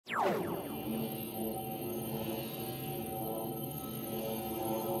Hi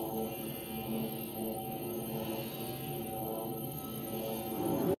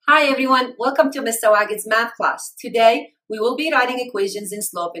everyone, welcome to Mr. Wagid's math class. Today we will be writing equations in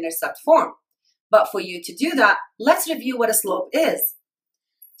slope-intercept form. But for you to do that, let's review what a slope is.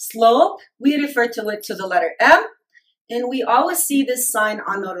 Slope, we refer to it to the letter M, and we always see this sign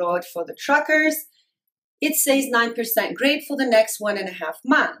on the road for the truckers. It says 9% grade for the next 1.5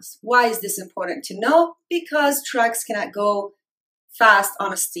 miles. Why is this important to know? Because trucks cannot go fast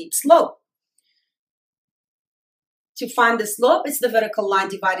on a steep slope. To find the slope, it's the vertical line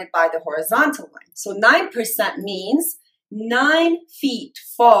divided by the horizontal line. So 9% means 9 feet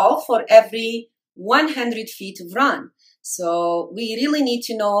fall for every 100 feet of run. So we really need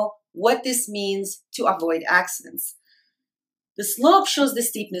to know what this means to avoid accidents. The slope shows the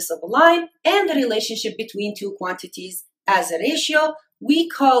steepness of a line and the relationship between two quantities as a ratio. We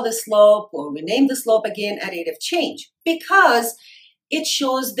call the slope, or we name the slope again, a rate of change, because it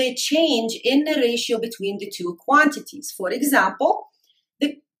shows the change in the ratio between the two quantities. For example,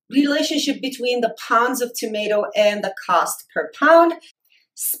 the relationship between the pounds of tomato and the cost per pound.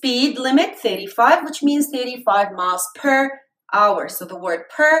 Speed limit 35, which means 35 miles per hour. So the word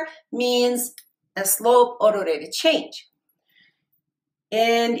per means a slope or a rate of change.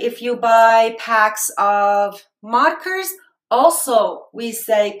 And if you buy packs of markers, also we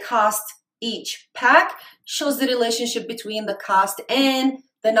say cost each pack shows the relationship between the cost and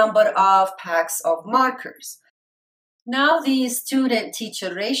the number of packs of markers. Now the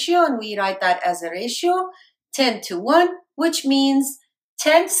student-teacher ratio, and we write that as a ratio, 10:1, which means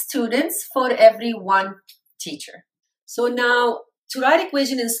 10 students for every 1 teacher. So now to write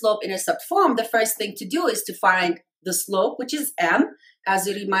equation in slope-intercept form, the first thing to do is to find the slope, which is M. As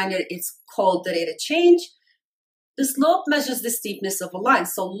a reminder, it's called the rate of change. The slope measures the steepness of a line.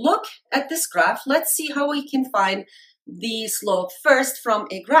 So look at this graph. Let's see how we can find the slope first from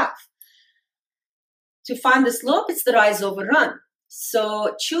a graph. To find the slope, it's the rise over run.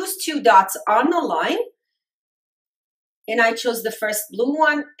 So choose 2 dots on the line. And I chose the first blue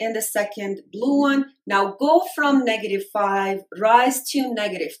one and the second blue one. Now go from -5, rise to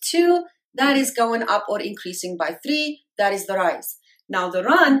 -2. That is going up or increasing by 3. That is the rise. Now the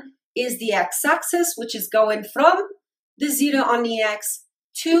run is the x-axis, which is going from the 0 on the x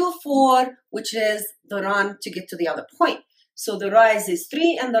to 4, which is the run to get to the other point. So the rise is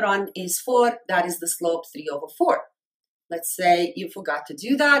 3 and the run is 4. That is the slope 3/4. Let's say you forgot to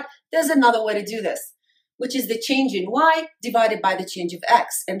do that. There's another way to do this, which is the change in y divided by the change of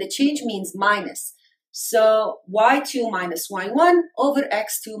x. And the change means minus. So y2 minus y1 over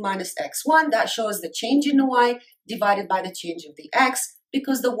x2 minus x1. That shows the change in the y divided by the change of the x,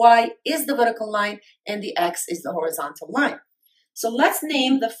 because the y is the vertical line and the x is the horizontal line. So let's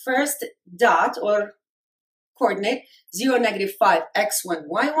name the first dot or coordinate 0, -5, x1,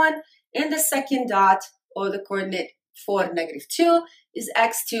 y1, and the second dot or the coordinate 4, -2 is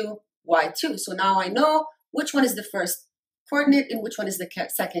x2, y2. So now I know which one is the first coordinate and which one is the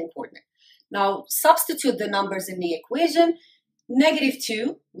second coordinate. Now substitute the numbers in the equation.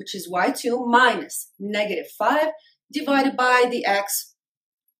 -2, which is y2, minus -5 divided by the x,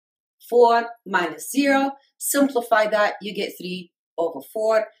 4 minus 0. Simplify that, you get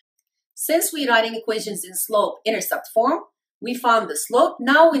 3/4. Since we're writing equations in slope-intercept form, we found the slope.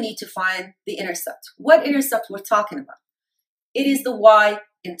 Now we need to find the intercept. What intercept we're talking about? It is the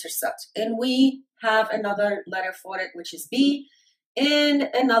y-intercept. And we have another letter for it, which is b, and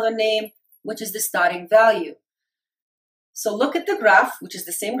another name, which is the starting value. So look at the graph, which is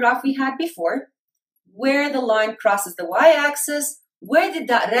the same graph we had before, where the line crosses the y-axis. Where did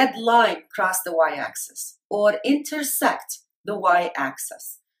that red line cross the y-axis or intersect the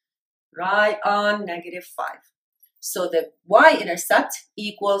y-axis? Right on -5. So the y-intercept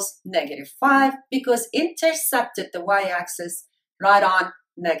equals -5 because intercepted the y-axis right on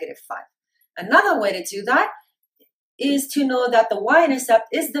 -5. Another way to do that is to know that the y-intercept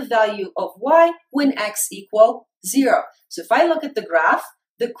is the value of y when x equals 0. So if I look at the graph,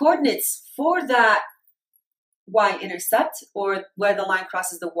 the coordinates for that y-intercept, or where the line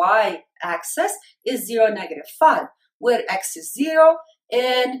crosses the y-axis, is 0, -5, where x is 0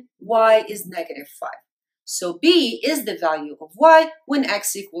 and y is -5. So b is the value of y when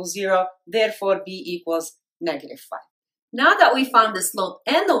x equals 0, therefore b equals -5. Now that we found the slope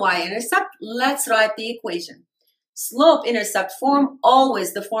and the y-intercept, let's write the equation. Slope-intercept form,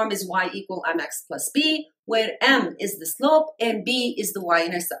 always the form is y equal mx plus b, where m is the slope and b is the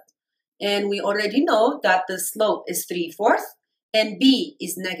y-intercept. And we already know that the slope is 3/4 and b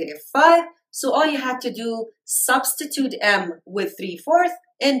is -5. So all you have to do, substitute m with 3/4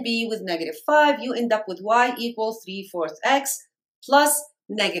 and b with -5, you end up with y equals 3/4 x plus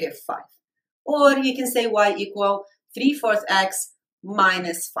 -5. Or you can say y equal 3/4 x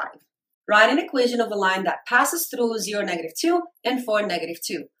minus 5. Write an equation of a line that passes through 0, -2, and 4,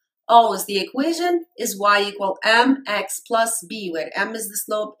 -2. Always the equation is y equal mx plus b, where m is the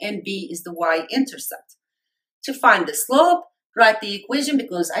slope and b is the y-intercept. To find the slope, write the equation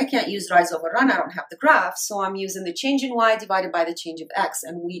because I can't use rise over run, I don't have the graph, so I'm using the change in y divided by the change of x,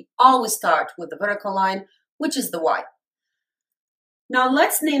 and we always start with the vertical line, which is the y. Now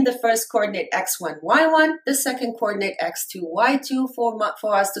let's name the first coordinate x1, y1, the second coordinate x2, y2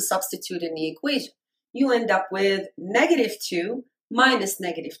 for us to substitute in the equation. You end up with -2 minus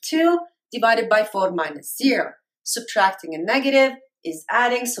 -2 divided by 4 minus 0. Subtracting a negative is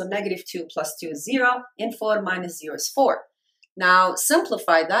adding, so -2 plus 2 is 0, and 4 minus 0 is 4. Now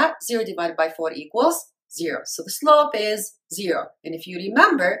simplify that, 0 divided by 4 equals 0. So the slope is 0. And if you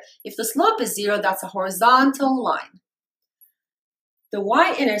remember, if the slope is 0, that's a horizontal line. The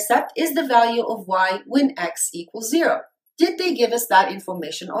y-intercept is the value of y when x equals 0. Did they give us that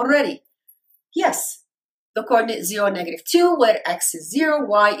information already? Yes. The coordinate 0, -2, where x is 0,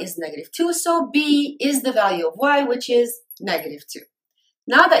 y is -2, so b is the value of y, which is -2.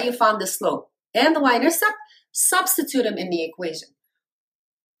 Now that you found the slope and the y-intercept, substitute them in the equation.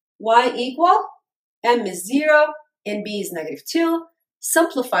 Y equal, m is 0, and b is -2.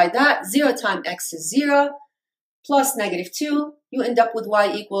 Simplify that, 0 times x is 0, plus -2, you end up with y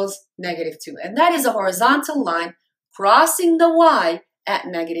equals -2. And that is a horizontal line crossing the y at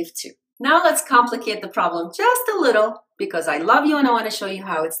 -2. Now let's complicate the problem just a little because I love you and I want to show you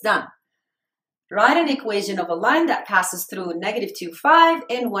how it's done. Write an equation of a line that passes through -2, 5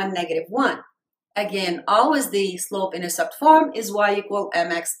 and 1, -1. Again, always the slope-intercept form is y equal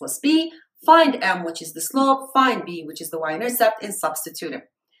mx plus b. Find m, which is the slope, find b, which is the y-intercept, and substitute them.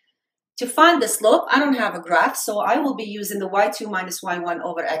 To find the slope, I don't have a graph, so I will be using the y2 minus y1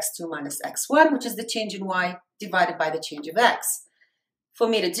 over x2 minus x1, which is the change in y divided by the change of x. For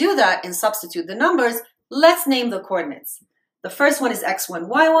me to do that and substitute the numbers, let's name the coordinates. The first one is x1,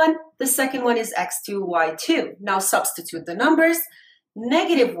 y1. The second one is x2, y2. Now substitute the numbers.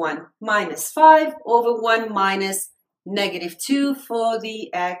 -1 minus 5 over 1 minus -2 for the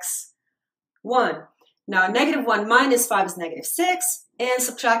x1. Now -1 minus 5 is -6, and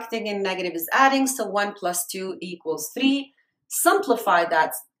subtracting and negative is adding, so 1 plus 2 equals 3. Simplify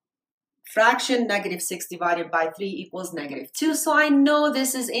that fraction, -6 divided by 3 equals -2, so I know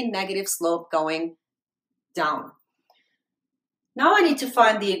this is a negative slope going down. Now I need to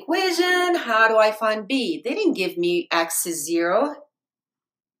find the equation. How do I find b? They didn't give me x is 0,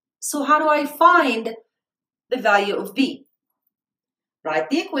 so how do I find the value of b? Write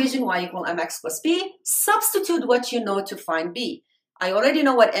the equation y equal mx plus b. Substitute what you know to find b. I already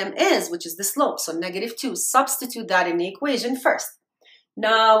know what m is, which is the slope, so -2. Substitute that in the equation first.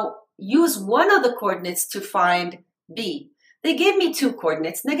 Now use one of the coordinates to find b. They gave me two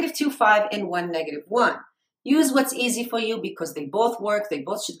coordinates, -2, 5, and 1, -1. Use what's easy for you because they both work. They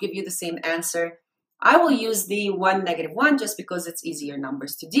both should give you the same answer. I will use the 1, -1 just because it's easier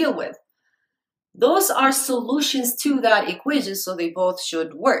numbers to deal with. Those are solutions to that equation, so they both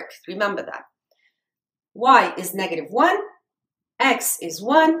should work. Remember that. Y is -1, x is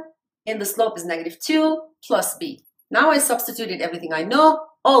 1, and the slope is -2 plus b. Now I substituted everything I know.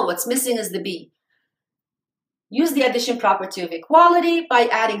 Oh, what's missing is the b. Use the addition property of equality by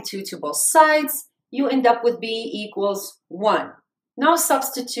adding 2 to both sides. You end up with b equals 1. Now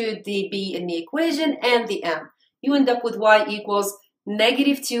substitute the b in the equation and the m. You end up with y equals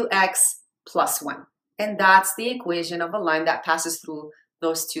 -2x plus 1. And that's the equation of a line that passes through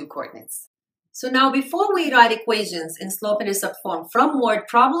those two coordinates. So now before we write equations in slope-intercept form from word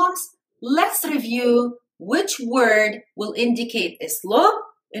problems, let's review which word will indicate a slope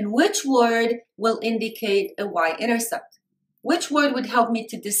and which word will indicate a y-intercept. Which word would help me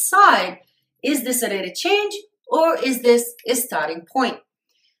to decide, is this a rate of change or is this a starting point?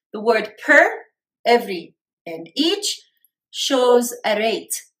 The word per, every, and each shows a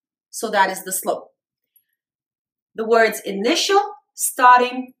rate. So that is the slope. The words initial,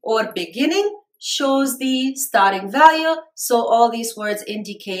 starting, or beginning shows the starting value. So all these words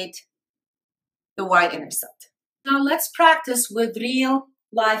indicate the y-intercept. Now let's practice with real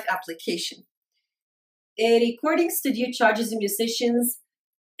life application. A recording studio charges musicians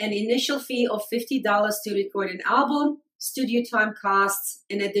an initial fee of $50 to record an album. Studio time costs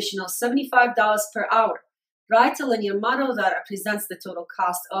an additional $75 per hour. Write a linear model that represents the total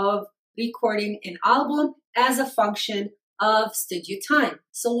cost of recording an album as a function of studio time.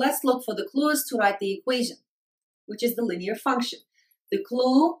 So let's look for the clues to write the equation, which is the linear function. The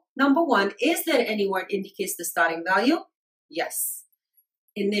clue number 1, is there any word indicates the starting value? Yes.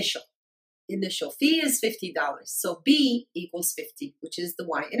 Initial. Initial fee is $50. So B equals 50, which is the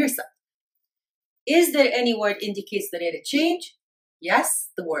y-intercept. Is there any word indicates the rate of change? Yes,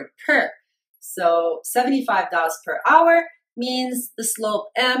 the word per. So $75 per hour means the slope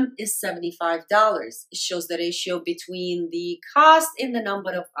M is $75. It shows the ratio between the cost and the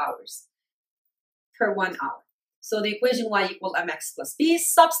number of hours per 1 hour. So the equation y equal mx plus b,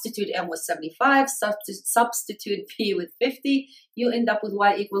 substitute m with 75, substitute p with 50, you end up with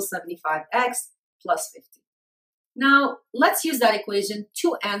y equals 75x plus 50. Now, let's use that equation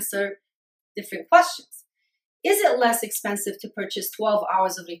to answer different questions. Is it less expensive to purchase 12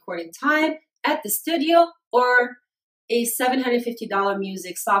 hours of recording time at the studio or a $750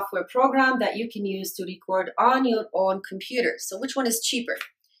 music software program that you can use to record on your own computer? So which one is cheaper?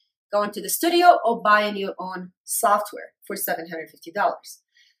 Going to the studio or buying your own software for $750?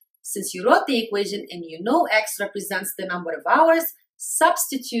 Since you wrote the equation and you know x represents the number of hours,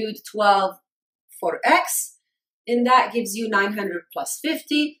 substitute 12 for x, and that gives you 900 plus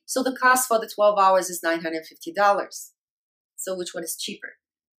 50. So the cost for the 12 hours is $950. So which one is cheaper?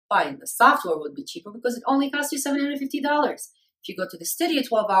 Buying the software would be cheaper because it only costs you $750. If you go to the studio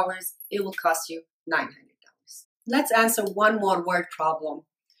 12 hours, it will cost you $900. Let's answer one more word problem.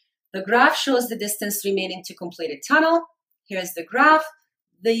 The graph shows the distance remaining to complete a tunnel. Here's the graph.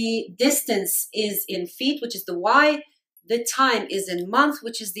 The distance is in feet, which is the y. The time is in month,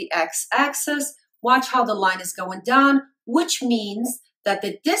 which is the x-axis. Watch how the line is going down, which means that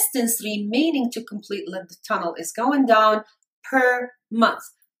the distance remaining to complete the tunnel is going down per month.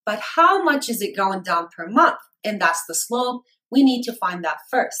 But how much is it going down per month? And that's the slope. We need to find that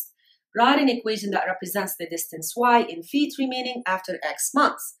first. Write an equation that represents the distance y in feet remaining after x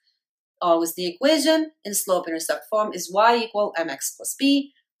months. Always the equation in slope-intercept form is y equal mx plus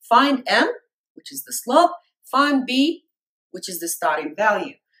b. Find m, which is the slope. Find b, which is the starting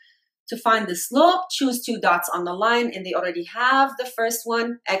value. To find the slope, choose 2 dots on the line, and they already have the first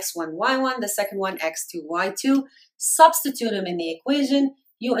one, x1, y1, the second one, x2, y2. Substitute them in the equation.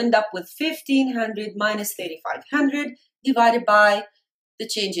 You end up with 1,500 minus 3,500 divided by the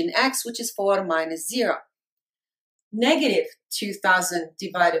change in x, which is 4 minus 0. Negative 2,000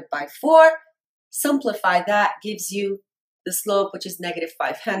 divided by 4. Simplify that, gives you the slope, which is negative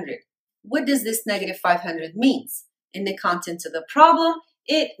 500. What does this negative 500 means? In the content of the problem,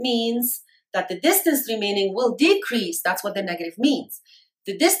 it means that the distance remaining will decrease. That's what the negative means.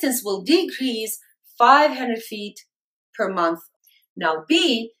 The distance will decrease 500 feet per month. Now,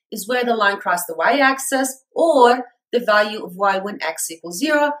 B is where the line crossed the y-axis or the value of y when x equals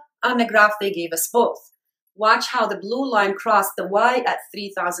 0. On the graph, they gave us both. Watch how the blue line crossed the y at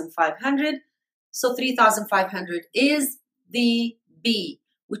 3,500. So 3,500 is the B,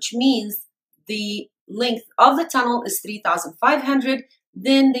 which means the length of the tunnel is 3,500.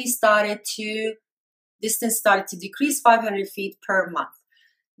 Then distance started to decrease 500 feet per month.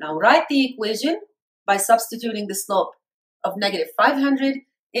 Now write the equation by substituting the slope of negative 500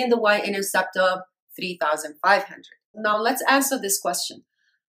 in the y-intercept of 3,500. Now let's answer this question.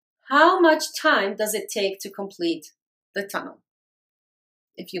 How much time does it take to complete the tunnel?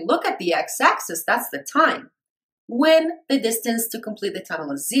 If you look at the x-axis, that's the time when the distance to complete the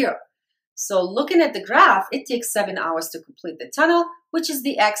tunnel is 0. So looking at the graph, it takes 7 hours to complete the tunnel, which is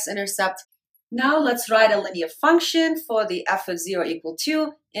the x-intercept. Now let's write a linear function for the f of 0 equal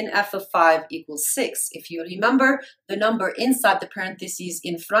 2 and f of 5 equals 6. If you remember, the number inside the parentheses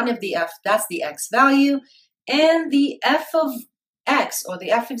in front of the f, that's the x value. And the f of x, or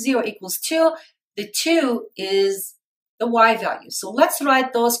the f of 0 equals 2, the 2 is the y value. So let's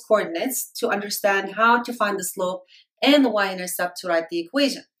write those coordinates to understand how to find the slope and the y-intercept to write the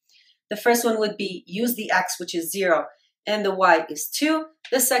equation. The first one would be use the x, which is 0, and the y is 2.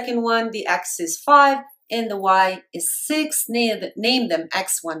 The second one, the x is 5, and the y is 6. Name them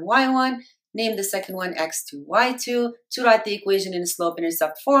x1, y1. Name the second one x2, y2. To write the equation in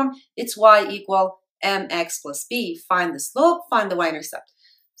slope-intercept form, it's y equal mx plus b. Find the slope, find the y-intercept.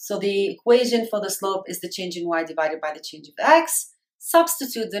 So the equation for the slope is the change in y divided by the change of x.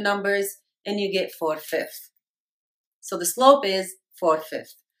 Substitute the numbers, and you get 4/5. So the slope is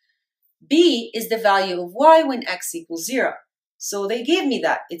 4/5. B is the value of y when x equals 0. So they gave me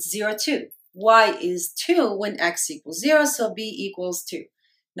that. It's 0, 2. Y is 2 when x equals 0, so B equals 2.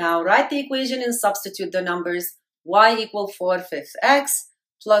 Now write the equation and substitute the numbers. Y equal 4/5 x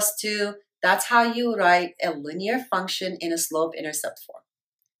plus 2. That's how you write a linear function in a slope-intercept form.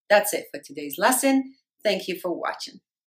 That's it for today's lesson. Thank you for watching.